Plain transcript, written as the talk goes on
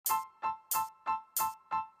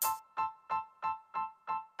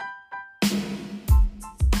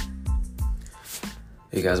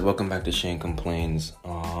Hey guys, welcome back to Shane Complains.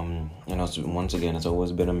 Once again, it's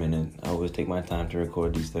always been a minute. I always take my time to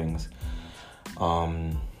record these things.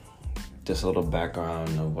 Just a little background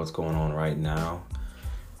of what's going on right now.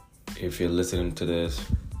 If you're listening to this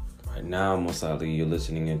right now, most likely you're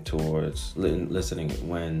listening when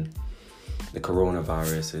the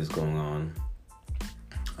coronavirus is going on.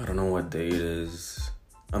 I don't know what day it is.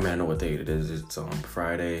 I know what day it is. It's on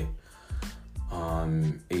Friday,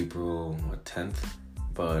 April 10th.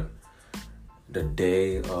 But the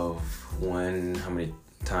day of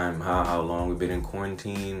how long we've been in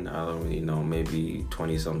quarantine, I don't really know, maybe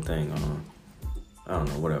 20 something, I don't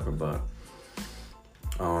know, whatever, but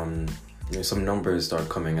some numbers start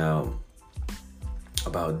coming out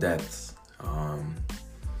about deaths,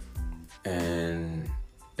 and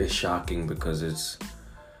it's shocking because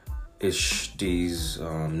these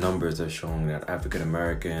numbers are showing that African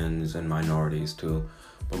Americans and minorities too,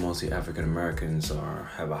 but mostly African Americans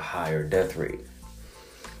have a higher death rate,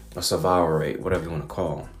 a survival rate, whatever you want to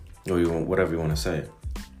call, or whatever you want to say.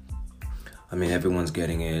 I mean, everyone's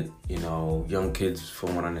getting it. Young kids,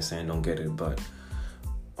 from what I understand, don't get it, but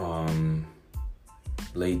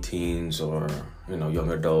late teens or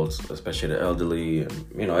young adults, especially the elderly,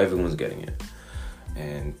 and everyone's getting it.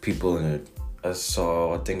 And people in it. I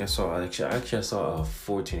saw a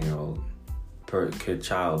 14-year-old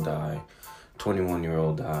child die,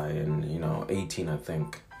 21-year-old die, and 18, I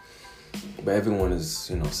think. But everyone is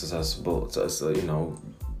susceptible to us,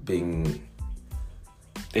 being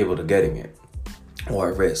able to getting it,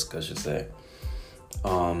 or at risk, I should say.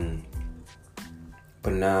 But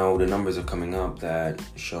now the numbers are coming up that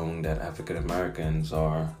showing that African Americans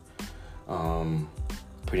are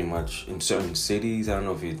pretty much in certain cities. I don't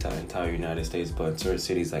know if you entire United States, but certain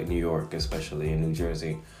cities like New York, especially in New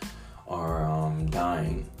Jersey, are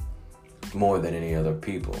dying more than any other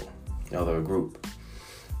group.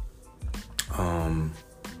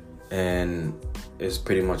 And it's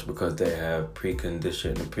pretty much because they have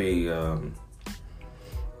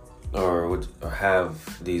or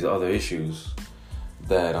have these other issues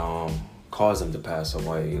that cause them to pass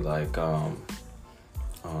away, like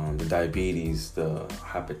the diabetes, the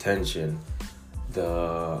hypertension,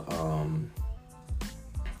 the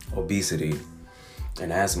obesity,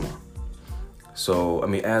 and asthma. So,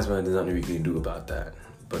 asthma, there's nothing you can do about that.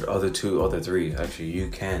 But other three, actually, you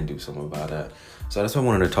can do something about that. So that's why I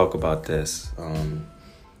wanted to talk about this.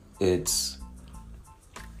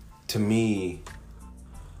 To me,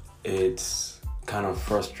 it's kind of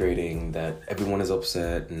frustrating that everyone is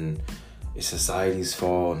upset and it's society's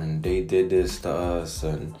fault and they did this to us.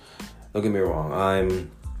 And don't get me wrong,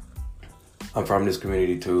 I'm from this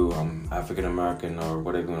community too. I'm African American, or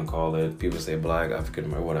whatever you want to call it. People say black, African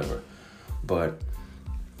American, whatever.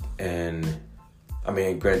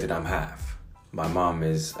 Granted, I'm half. My mom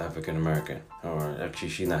is African American, or actually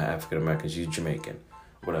she's not African American, she's Jamaican,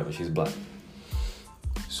 whatever, she's black.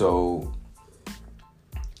 So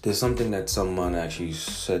there's something that someone actually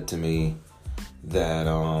said to me that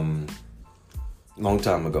long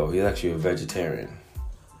time ago. He's actually a vegetarian,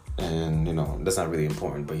 and that's not really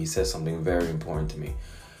important, but he said something very important to me,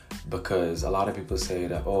 because a lot of people say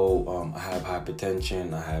that I have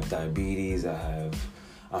hypertension, I have diabetes,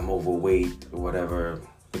 I'm overweight or whatever,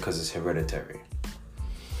 because it's hereditary.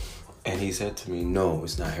 And he said to me, no,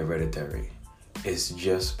 it's not hereditary. It's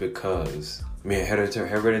just because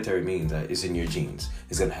hereditary means that it's in your genes.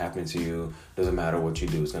 It's gonna happen to you. Doesn't matter what you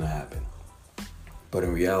do, it's gonna happen. But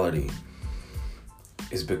in reality,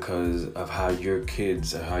 it's because of how your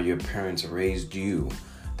parents raised you,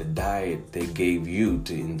 the diet they gave you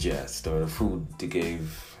to ingest, or the food they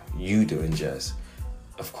gave you to ingest.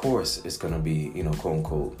 Of course, it's gonna be, quote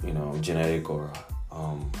unquote, genetic or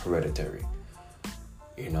hereditary.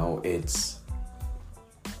 It's,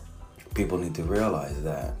 people need to realize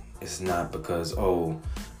that it's not because I'm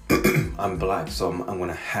black, so I'm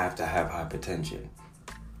gonna have to have hypertension.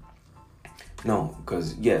 No,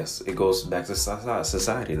 because yes, it goes back to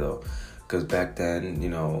society though. Because back then,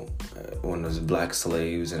 when there's black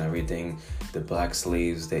slaves and everything, the black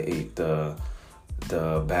slaves, they ate the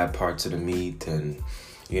bad parts of the meat, and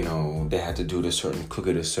they had to cook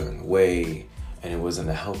it a certain way, and it wasn't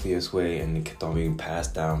the healthiest way, and it kept on being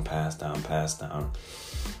passed down.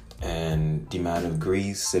 And the amount of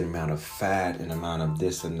grease and amount of fat and amount of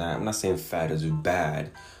this and that, I'm not saying fat is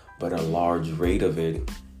bad, but a large rate of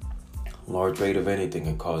anything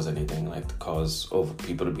can cause anything, like to cause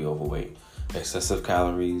people to be overweight. Excessive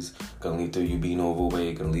calories can lead to you being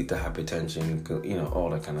overweight, can lead to hypertension, all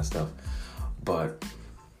that kind of stuff. But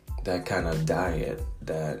that kind of diet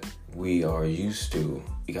that we are used to,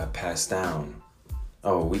 it got passed down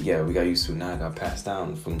Oh, we got used to. Now it got passed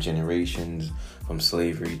down from generations, from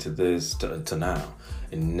slavery to this to now.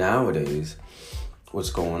 And nowadays, what's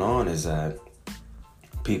going on is that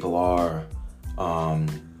people are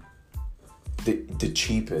the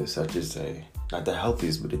cheapest, I should say, not the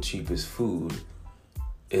healthiest, but the cheapest food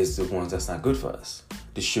is the ones that's not good for us.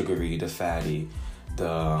 The sugary, the fatty,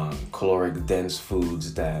 the caloric dense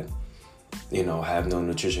foods that, have no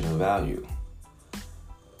nutritional value.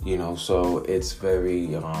 So it's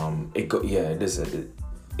very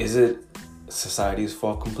is it society's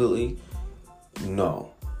fault completely?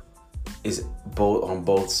 No. It's both on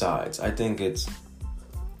both sides. I think it's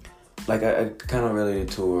like I kind of related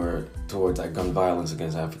towards like gun violence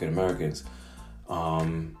against African Americans.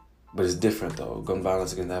 But it's different though. Gun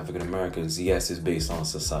violence against African Americans, yes, is based on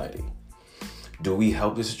society. Do we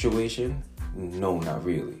help the situation? No, not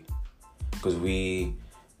really. Because we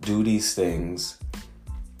do these things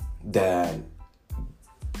that,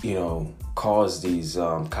 cause these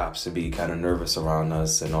cops to be kind of nervous around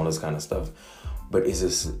us and all this kind of stuff. But is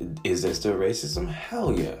there still racism?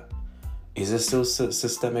 Hell yeah. Is there still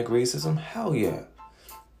systemic racism? Hell yeah.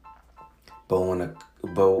 But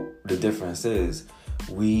the difference is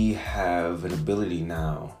we have an ability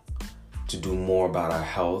now to do more about our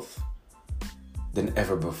health than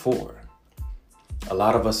ever before. A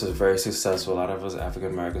lot of us are very successful. A lot of us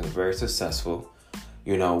African Americans are very successful.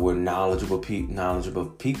 We're knowledgeable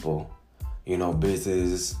people.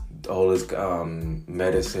 Business, all this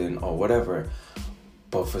medicine or whatever.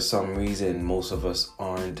 But for some reason, most of us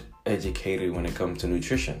aren't educated when it comes to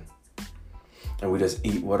nutrition. And we just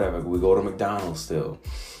eat whatever. We go to McDonald's still.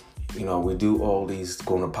 We do all these,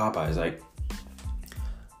 going to Popeyes. Like,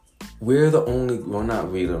 we're the only, well,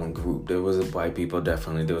 not really on group. There was white people,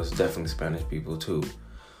 definitely. There was definitely Spanish people, too.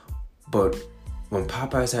 But when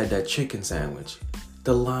Popeyes had that chicken sandwich,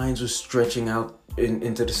 the lines were stretching out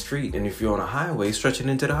into the street. And if you're on a highway, stretching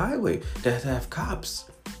into the highway. They had to have cops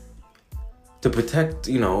to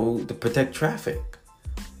protect traffic.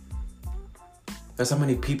 That's how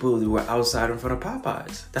many people were outside in front of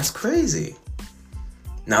Popeyes. That's crazy.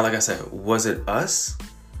 Now, like I said, was it us?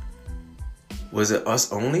 Was it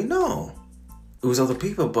us only? No. It was other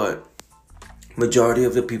people, but majority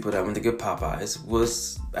of the people that went to get Popeyes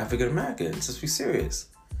was African Americans. Let's be serious.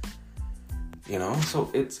 So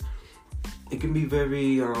it can be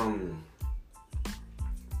very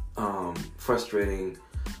frustrating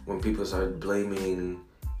when people start blaming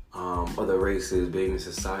other races, blaming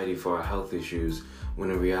society for our health issues,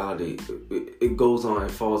 when in reality it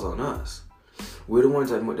falls on us. We're the ones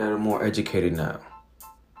that are more educated now.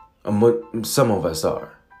 Some of us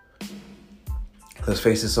are. Let's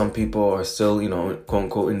face it, some people are still, quote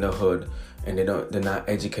unquote, in the hood, and they're not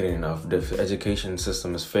educated enough. The education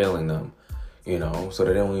system is failing them, so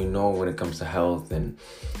they don't even know when it comes to health,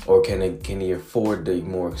 or can they afford the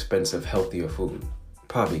more expensive, healthier food?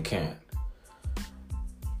 Probably can't.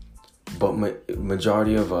 But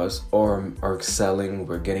majority of us are excelling.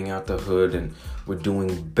 We're getting out the hood and we're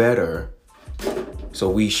doing better. So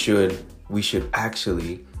we should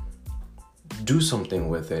actually do something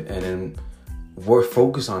with it, and then we're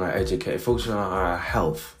focused on our education, focus on our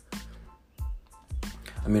health.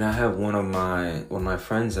 I mean, I have one of my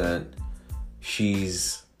friends that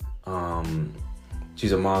she's a mom.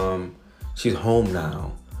 She's home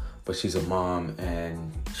now, but she's a mom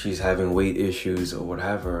and she's having weight issues or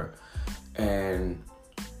whatever. And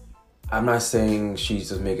I'm not saying she's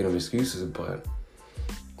just making up excuses, but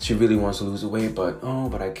she really wants to lose the weight, but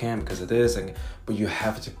I can't because of this. But you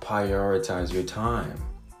have to prioritize your time.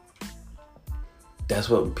 That's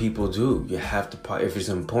what people do. You have to, if it's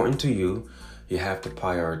important to you, you have to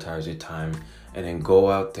prioritize your time and then go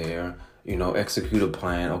out there, execute a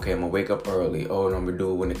plan. Okay, I'm gonna wake up early. Oh, and I'm gonna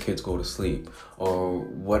do it when the kids go to sleep or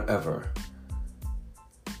whatever.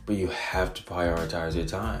 But you have to prioritize your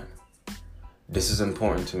time. This is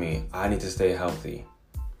important to me. I need to stay healthy.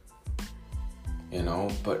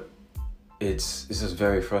 But it's just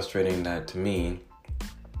very frustrating that, to me,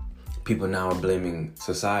 people now are blaming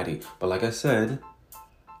society. But like I said,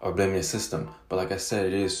 or blaming the system. But like I said,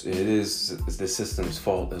 it is the system's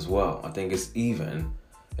fault as well. I think it's even,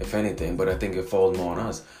 if anything, but I think it falls more on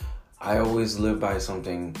us. I always live by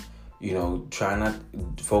something, try not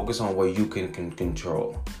focus on what you can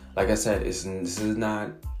control. Like I said, this is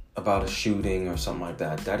not about a shooting or something like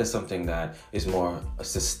that. That is something that is more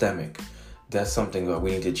systemic. That's something that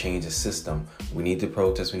we need to change the system. We need to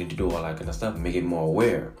protest. We need to do all that kind of stuff, make it more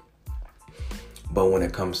aware. But when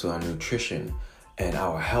it comes to our nutrition and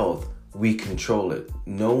our health, we control it.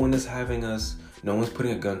 No one is no one's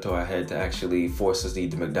putting a gun to our head to actually force us to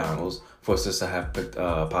eat the McDonald's, force us to have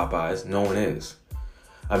Popeyes. No one is.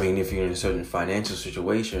 I mean, if you're in a certain financial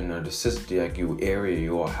situation or the system, like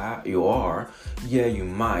you are, yeah, you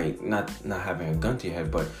might not having a gun to your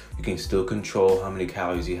head, but you can still control how many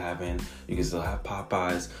calories you have in. You can still have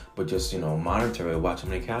Popeyes, but just, monitor it, watch how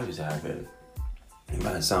many calories you have in. It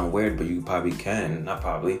might sound weird, but you probably can, not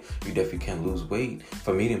probably, you definitely can lose weight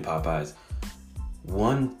from eating Popeyes.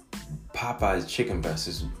 One Popeyes chicken breast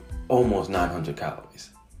is almost 900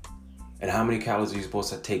 calories. And how many calories are you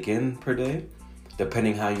supposed to take in per day?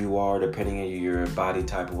 Depending how you are, depending on your body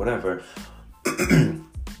type or whatever,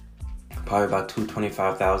 probably about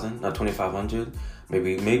 2,500,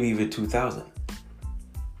 maybe even 2,000.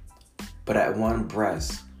 But at one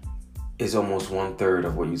breast is almost 1/3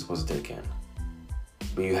 of what you're supposed to take in.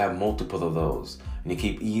 But you have multiple of those, and you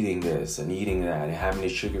keep eating this and eating that, and having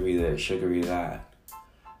this sugary this, sugary that,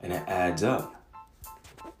 and it adds up.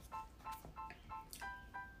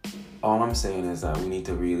 All I'm saying is that we need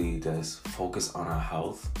to really just focus on our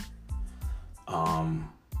health. I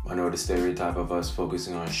know the stereotype of us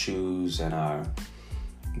focusing on shoes and our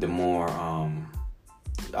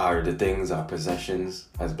possessions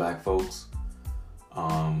as black folks.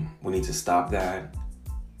 We need to stop that.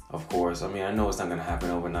 Of course, I mean, I know it's not going to happen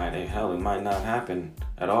overnight. And hell, it might not happen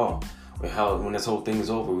at all. Hell, when this whole thing is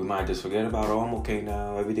over, we might just forget about, I'm okay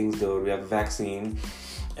now, everything's good, we have a vaccine.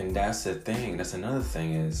 And that's the thing. That's another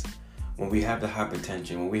thing is, when we have the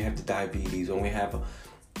hypertension, when we have the diabetes, when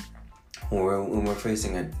we're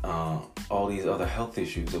facing all these other health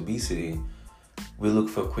issues, obesity, we look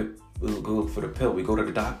for the pill. We go to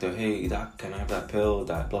the doctor. Hey, doc, can I have that pill,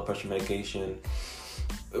 that blood pressure medication?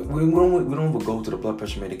 We don't go to the blood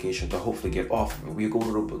pressure medication to hopefully get off of it. We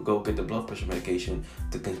go get the blood pressure medication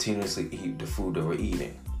to continuously eat the food that we're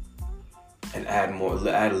eating, and add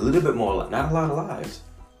a little bit more, not a lot of lives.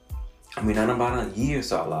 I mean, not about a year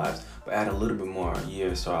to our lives, but add a little bit more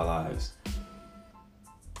years to our lives,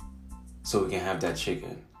 so we can have that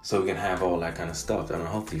chicken, so we can have all that kind of stuff, that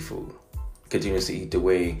unhealthy food. Continuously eat the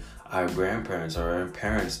way our grandparents or our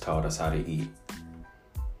parents taught us how to eat.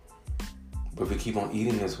 But we keep on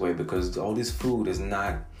eating this way because all this food is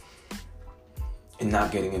not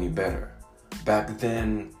getting any better. Back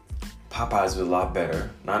then, Popeyes was a lot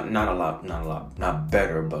better. Not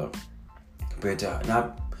better, but compared to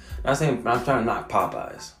I'm trying to knock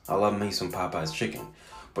Popeyes. I love me some Popeyes chicken.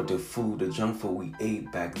 But the junk food we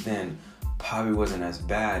ate back then probably wasn't as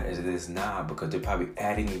bad as it is now, because they're probably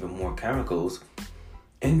adding even more chemicals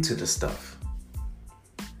into the stuff.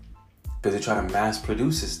 Because they're trying to mass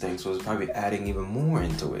produce this thing, so it's probably adding even more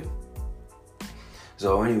into it.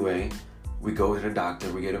 So anyway, we go to the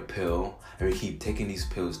doctor, we get a pill, and we keep taking these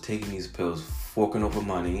pills, forking over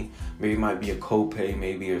money. Maybe it might be a copay,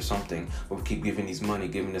 maybe, or something, but we keep giving this money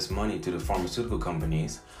to the pharmaceutical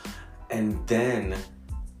companies. And then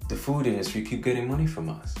the food industry keep getting money from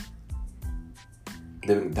us.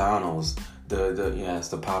 The McDonald's,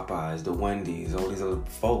 the Popeyes, the Wendy's, all these other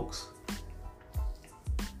folks.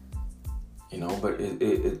 But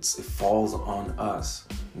it falls on us.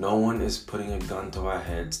 No one is putting a gun to our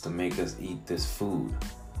heads to make us eat this food.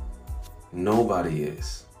 Nobody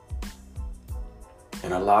is.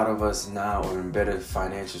 And a lot of us now are in better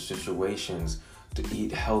financial situations to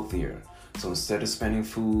eat healthier. So instead of spending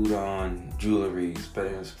food on jewelry,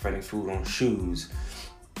 spending food on shoes,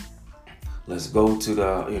 let's go to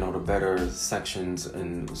the better sections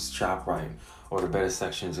in ShopRite or the better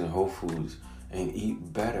sections in Whole Foods and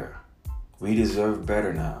eat better. We deserve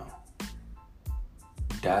better now.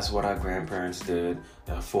 That's what our grandparents did.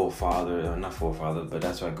 Not forefathers, but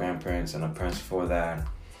that's what our grandparents and our parents before that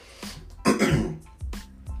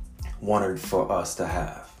wanted for us to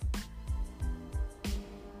have.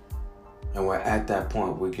 And we're at that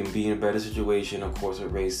point. We can be in a better situation, of course,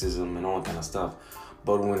 with racism and all that kind of stuff.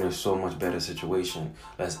 But we're in a so much better situation.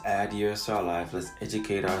 Let's add years to our life. Let's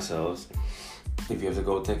educate ourselves. If you have to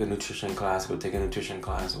go take a nutrition class, go take a nutrition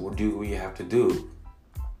class. We'll do what you have to do.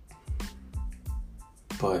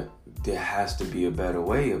 But there has to be a better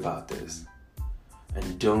way about this.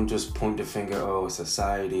 And don't just point the finger,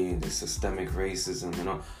 society and the systemic racism and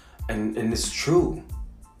all. And it's true.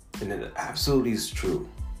 And it absolutely is true.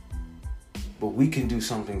 But we can do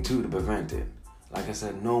something too to prevent it. Like I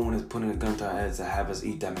said, no one is putting a gun to our heads to have us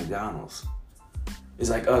eat that McDonald's. It's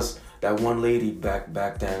like us, that one lady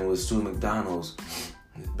back then was suing McDonald's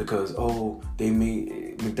because,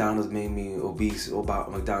 McDonald's made me obese,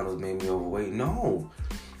 McDonald's made me overweight. No,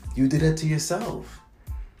 you did that to yourself.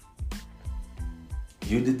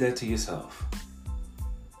 You did that to yourself.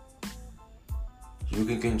 You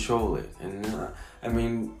can control it.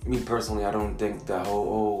 And me personally, I don't think that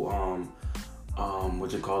whole,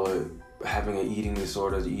 having an eating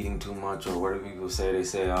disorder, eating too much, or whatever people say. They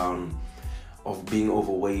say of being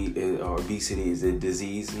overweight or obesity is a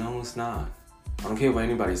disease. No, it's not. I don't care what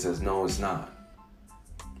anybody says. No, it's not.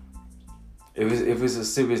 If it's a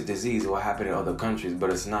serious disease, it will happen in other countries, but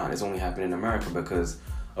it's not. It's only happening in America because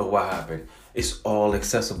of what happened. It's all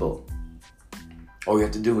accessible. All you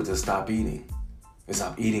have to do is to stop eating and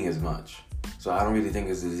stop eating as much. So I don't really think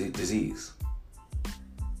it's a disease.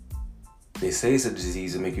 They say it's a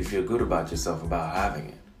disease to make you feel good about yourself about having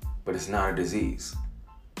it, but it's not a disease.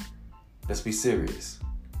 Let's be serious.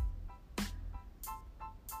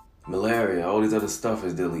 Malaria, all these other stuff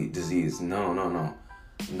is disease. No.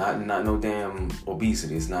 Not no damn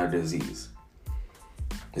obesity. It's not a disease.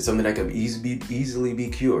 It's something that can easily be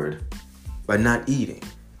cured by not eating,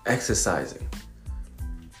 exercising.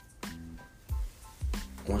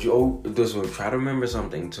 Try to remember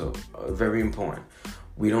something too, very important.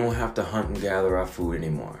 We don't have to hunt and gather our food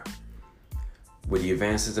anymore. With the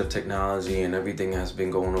advances of technology and everything that's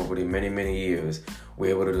been going over the many, many years,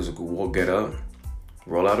 we're able to just get up,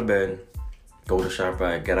 roll out of bed, go to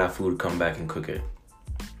ShopRite, get our food, come back and cook it.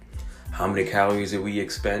 How many calories did we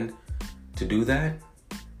expend to do that?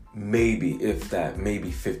 Maybe, if that,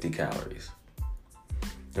 maybe 50 calories.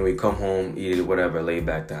 And we come home, eat it, whatever, lay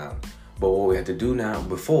back down. But what we had to do now,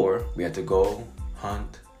 before, we had to go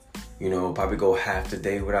hunt, probably go half the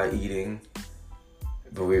day without eating.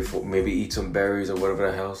 But we maybe eat some berries or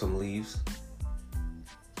whatever the hell, some leaves.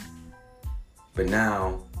 But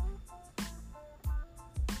now,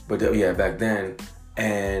 back then,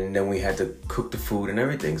 and then we had to cook the food and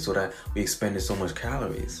everything so that we expended so much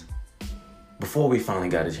calories. Before we finally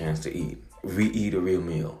got a chance to eat a real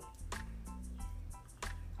meal.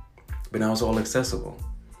 But now it's all accessible.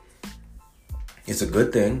 It's a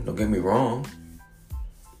good thing, don't get me wrong.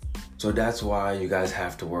 So that's why you guys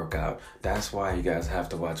have to work out. That's why you guys have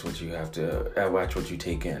to watch what you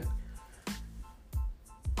take in.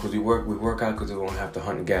 Because we work out because we don't have to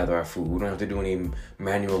hunt and gather our food. We don't have to do any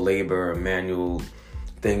manual labor or manual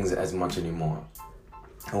things as much anymore.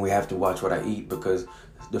 And we have to watch what I eat because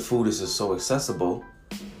the food is just so accessible.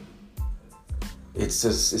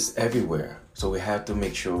 It's everywhere. So we have to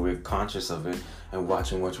make sure we're conscious of it and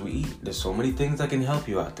watching what we eat. There's so many things that can help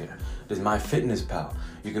you out there. There's MyFitnessPal.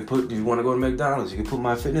 You can if you want to go to McDonald's, you can put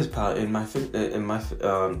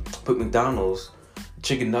MyFitnessPal put McDonald's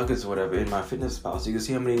chicken nuggets or whatever in MyFitnessPal so you can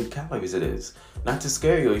see how many calories it is. Not to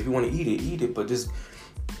scare you. If you want to eat it, but just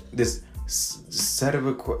this set of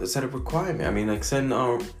requirement. I mean, like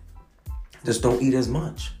just don't eat as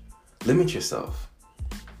much. Limit yourself.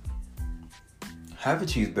 Have a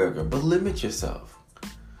cheeseburger, but limit yourself.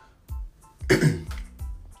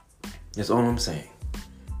 That's all I'm saying.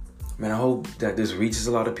 Man, I hope that this reaches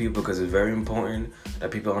a lot of people because it's very important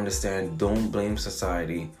that people understand. Don't blame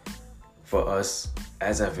society for us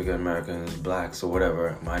as African Americans, blacks, or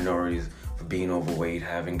whatever, minorities, for being overweight,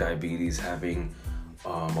 having diabetes, having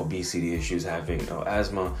obesity issues, having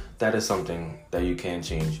asthma. That is something that you can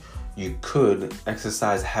change. You could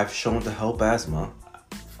exercise have shown to help asthma.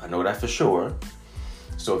 I know that for sure.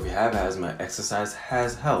 So if you have asthma, exercise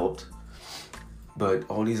has helped. But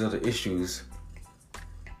all these other issues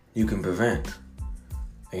you can prevent.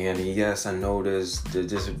 And yes, I know there's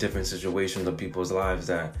different situations of people's lives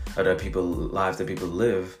that people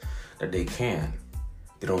live that they can.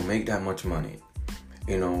 They don't make that much money.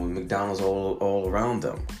 McDonald's all around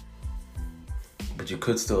them. But you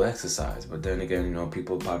could still exercise. But then again,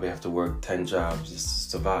 people probably have to work 10 jobs just to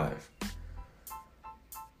survive.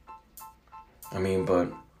 I mean,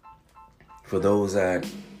 but for those that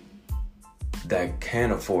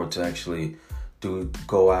can afford to actually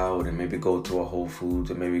go out and maybe go to a Whole Foods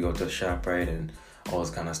or maybe go to a ShopRite and all this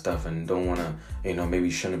kind of stuff and don't want to, maybe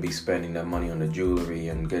shouldn't be spending that money on the jewelry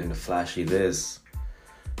and getting the flashy this.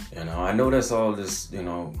 I know that's all this,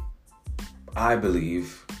 I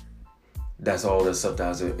believe that's all the stuff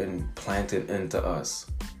that's implanted into us.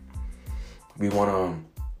 We want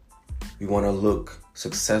to look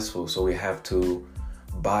successful, so we have to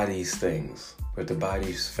buy these things. We have to buy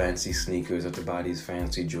these fancy sneakers, we have to buy these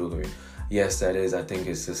fancy jewelry. Yes, I think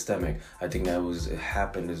it's systemic. I think it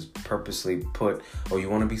happened is purposely put, you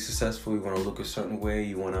want to be successful, you want to look a certain way,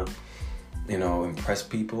 you want to, impress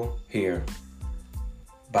people. Here,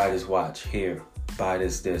 buy this watch. Here, buy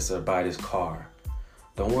this, or buy this car.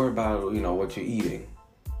 Don't worry about, what you're eating.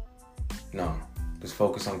 No, just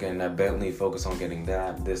focus on getting that Bentley, focus on getting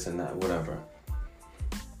that, this and that, whatever.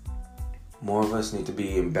 More of us need to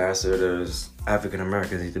be ambassadors. African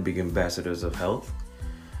Americans need to be ambassadors of health.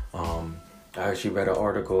 I actually read an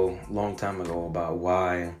article a long time ago about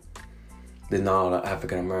why there's not a lot of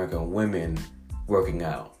African American women working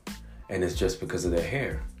out. and it's just because of their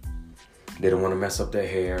hair. They don't want to mess up their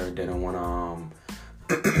hair. They don't want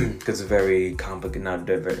to, because it's very complicated, not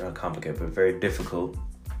very complicated, but very difficult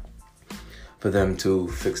for them to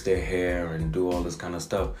fix their hair and do all this kind of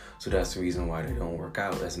stuff. So that's the reason why they don't work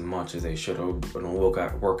out as much as they should, or don't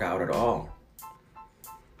work out at all.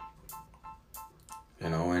 You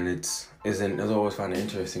know, and it's always find it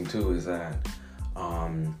interesting too is that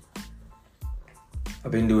I've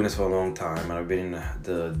been doing this for a long time, and I've been in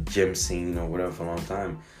the gym scene or whatever for a long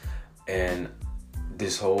time, and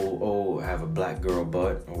this whole have a black girl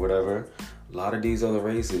butt or whatever. A lot of these other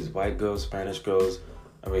races, white girls, Spanish girls.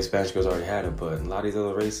 I mean, Spanish girls already had it, but a lot of these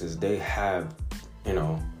other races, they have, you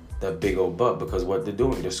know, that big old butt because what they're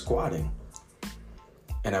doing, they're squatting.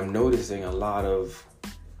 And I'm noticing a lot of,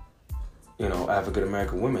 you know, African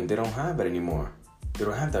American women, they don't have it anymore. They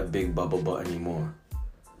don't have that big bubble butt anymore.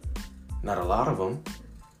 Not a lot of them.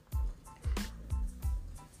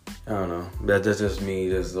 I don't know. That's just me.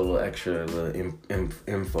 There's a little extra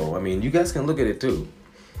info. I mean, you guys can look at it too.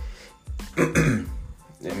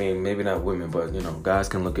 I mean, maybe not women, but, you know, guys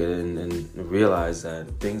can look at it and realize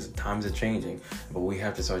that times are changing, but we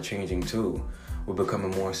have to start changing too. We're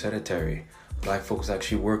becoming more sedentary. Black folks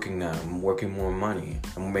actually working now, working more money,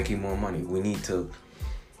 and making more money. We need to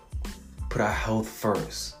put our health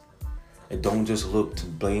first, and don't just look to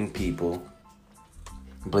blame people,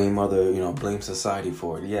 blame society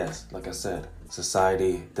for it. Yes, like I said,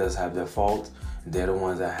 society does have their fault. They're the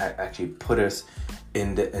ones that actually put us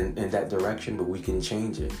in that direction, but we can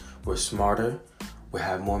change it. We're smarter, we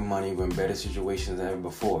have more money, we're in better situations than ever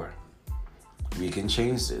before. We can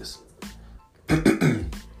change this.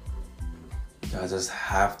 I just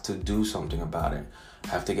have to do something about it.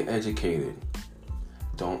 Have to get educated.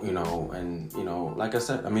 Don't, like I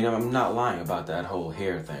said, I mean, I'm not lying about that whole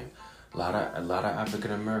hair thing. A lot of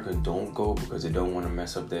African Americans don't go because they don't want to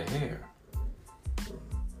mess up their hair.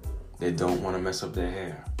 They don't want to mess up their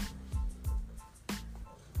hair.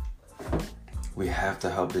 We have to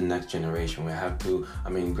help the next generation. We have to, I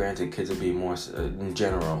mean, granted, kids are being more,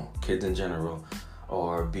 kids in general,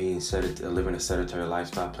 or living a sedentary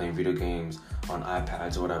lifestyle, playing video games on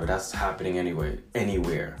iPads or whatever. That's happening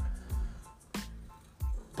anywhere.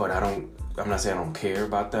 But I'm not saying I don't care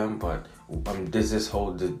about them, but this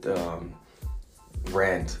whole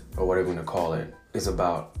rant, or whatever you want to call it, is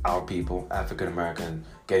about our people, African American,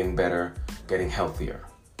 getting better, getting healthier.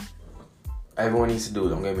 Everyone needs to do it,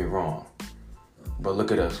 don't get me wrong. But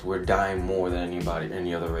look at us, we're dying more than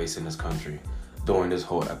any other race in this country during this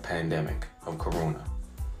whole pandemic of corona.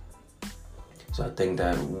 So I think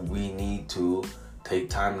that we need to take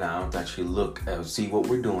time now to actually look and see what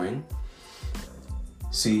we're doing.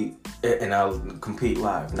 See, and I'll compete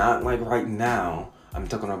live. Not like right now, I'm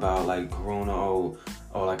talking about like corona or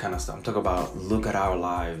all that kind of stuff. I'm talking about look at our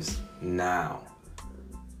lives now.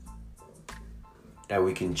 That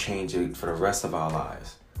we can change it for the rest of our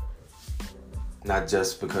lives. Not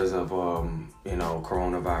just because of,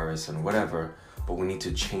 coronavirus and whatever, but we need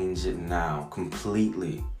to change it now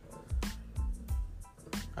completely.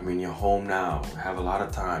 I mean, you're home now, have a lot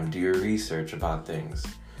of time, do your research about things.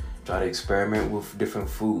 Try to experiment with different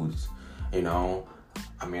foods, you know.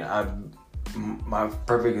 I mean, my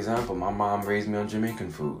perfect example, my mom raised me on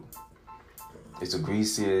Jamaican food. It's a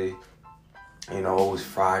greasy, always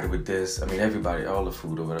fried with this. I mean, everybody, all the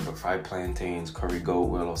food or whatever, fried plantains, curry goat,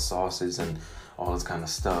 or sauces, and all this kind of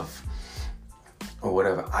stuff or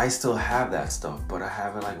whatever. I still have that stuff, but I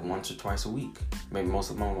have it like once or twice a week. Maybe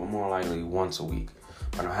more likely once a week.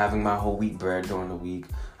 But I'm having my whole wheat bread during the week.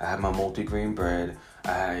 I have my multigrain bread.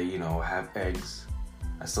 I have eggs.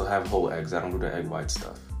 I still have whole eggs. I don't do the egg white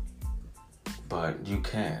stuff. But you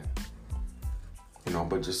can.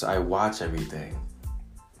 But just I watch everything.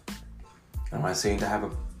 Am I saying to have a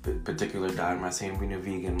particular diet? Am I saying being a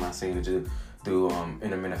vegan? Am I saying to do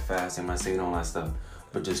intermittent fasting? Am I saying all that stuff?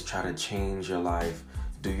 But just try to change your life.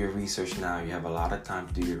 Do your research now. You have a lot of time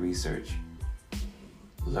to do your research.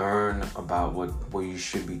 Learn about what you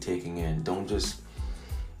should be taking in. Don't just,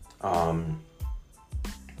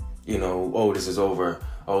 this is over.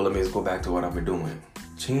 Oh, let me just go back to what I've been doing.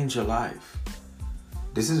 Change your life.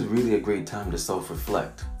 This is really a great time to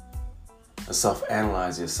self-reflect.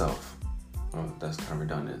 Self-analyze yourself. Oh, that's kind of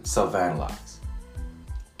redundant. Self-analyze.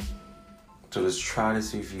 So let's try to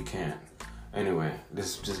see if you can. Anyway,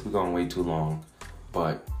 this has just been going way too long.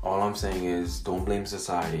 But all I'm saying is don't blame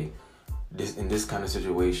society. In this kind of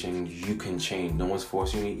situation, you can change. No one's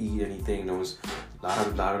forcing you to eat anything. No one's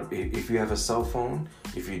if you have a cell phone,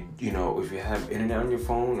 if you have internet on your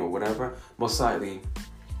phone or whatever, most likely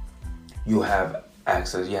you have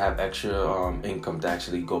access. You have extra income to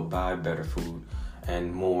actually go buy better food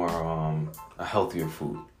and more a healthier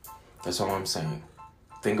food. That's all I'm saying.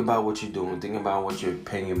 Think about what you're doing. Think about what you're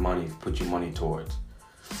paying your money, put your money towards.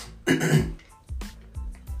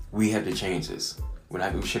 We have to change this.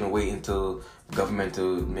 We shouldn't wait until government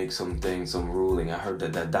to make some ruling. I heard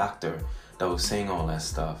that doctor that was saying all that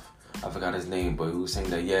stuff, I forgot his name, but he was saying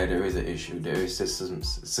that, yeah, there is an issue. There is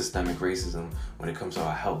systemic racism when it comes to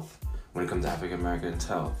our health, when it comes to African Americans'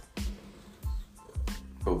 health.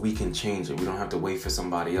 But we can change it. We don't have to wait for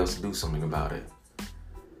somebody else to do something about it.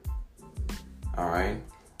 All right,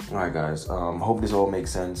 guys. Hope this all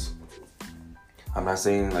makes sense. I'm not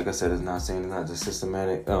saying, like I said, it's not just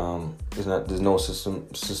systematic. There's no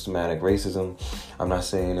systematic racism. I'm not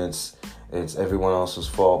saying it's everyone else's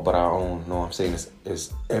fault but our own. No, I'm saying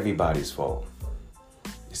it's everybody's fault.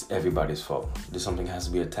 It's everybody's fault. There's something that has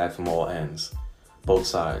to be attacked from all ends, both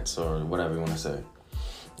sides, or whatever you want to say.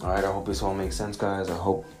 All right. I hope this all makes sense, guys. I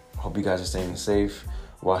hope you guys are staying safe,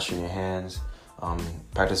 washing your hands,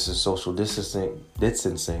 practicing social distancing,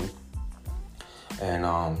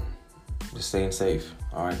 and just staying safe.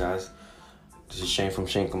 All right, guys. This is Shane from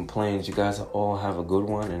Shane Complains. You guys all have a good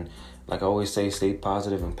one. And like I always say, stay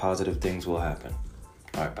positive and positive things will happen.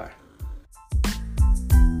 All right, bye.